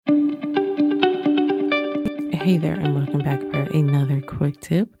Hey there, and welcome back for another quick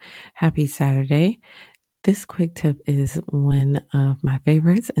tip. Happy Saturday. This quick tip is one of my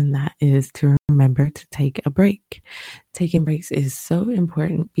favorites, and that is to remember to take a break. Taking breaks is so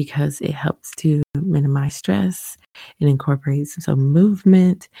important because it helps to minimize stress, it incorporates some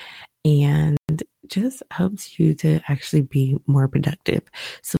movement, and just helps you to actually be more productive.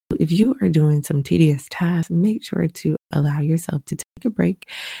 So, if you are doing some tedious tasks, make sure to allow yourself to take a break.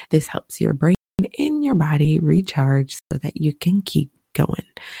 This helps your brain and your body recharge so that you can keep going.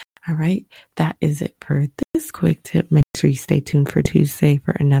 All right, that is it for this quick tip. Make sure you stay tuned for Tuesday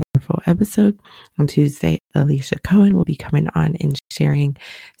for another full episode. On Tuesday, Alicia Cohen will be coming on and sharing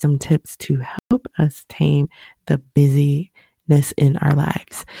some tips to help us tame the busyness in our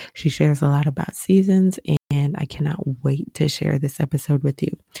lives. She shares a lot about seasons, and I cannot wait to share this episode with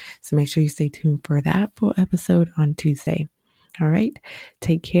you. So make sure you stay tuned for that full episode on Tuesday. All right,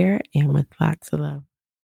 take care and with lots of love.